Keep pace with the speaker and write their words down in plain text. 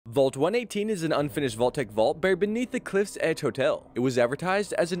Vault 118 is an unfinished Vault-Tec vault buried beneath the Cliff's Edge Hotel. It was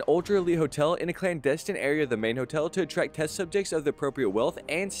advertised as an ultra-elite hotel in a clandestine area of the main hotel to attract test subjects of the appropriate wealth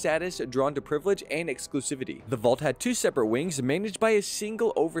and status drawn to privilege and exclusivity. The vault had two separate wings managed by a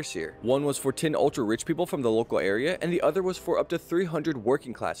single overseer. One was for 10 ultra-rich people from the local area, and the other was for up to 300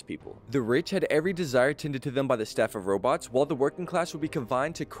 working-class people. The rich had every desire tended to them by the staff of robots, while the working class would be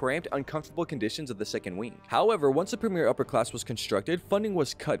confined to cramped, uncomfortable conditions of the second wing. However, once the premier upper class was constructed, funding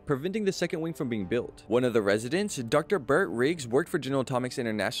was cut, preventing the second wing from being built. One of the residents, Dr. Bert Riggs, worked for General Atomics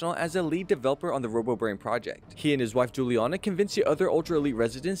International as a lead developer on the RoboBrain project. He and his wife Juliana convinced the other ultra-elite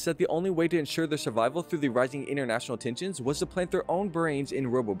residents that the only way to ensure their survival through the rising international tensions was to plant their own brains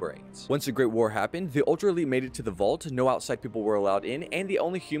in RoboBrains. Once the Great War happened, the ultra-elite made it to the vault, no outside people were allowed in, and the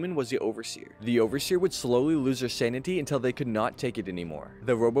only human was the overseer. The overseer would slowly lose their sanity until they could not take it anymore.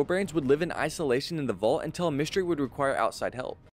 The RoboBrains would live in isolation in the vault until a mystery would require outside help.